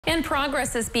And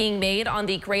progress is being made on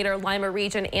the Greater Lima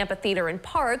Region Amphitheater and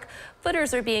Park.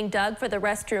 Footers are being dug for the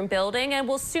restroom building and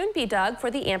will soon be dug for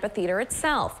the amphitheater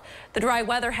itself. The dry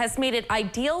weather has made it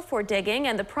ideal for digging,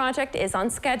 and the project is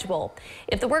on schedule.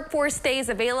 If the workforce stays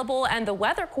available and the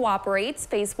weather cooperates,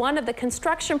 phase 1 of the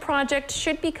construction project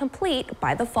should be complete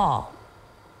by the fall.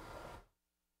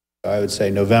 I would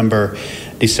say November,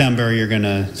 December, you're going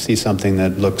to see something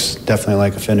that looks definitely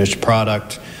like a finished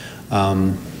product.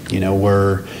 You know,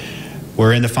 we're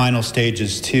in the final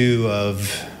stages too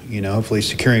of, hopefully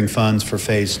securing funds for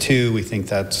phase 2. We think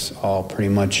that's all pretty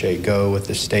much a go with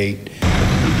the state.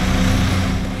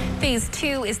 Phase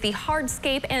 2 is the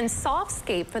hardscape and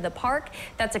softscape for the park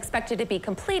that's expected to be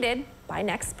completed by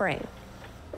next spring.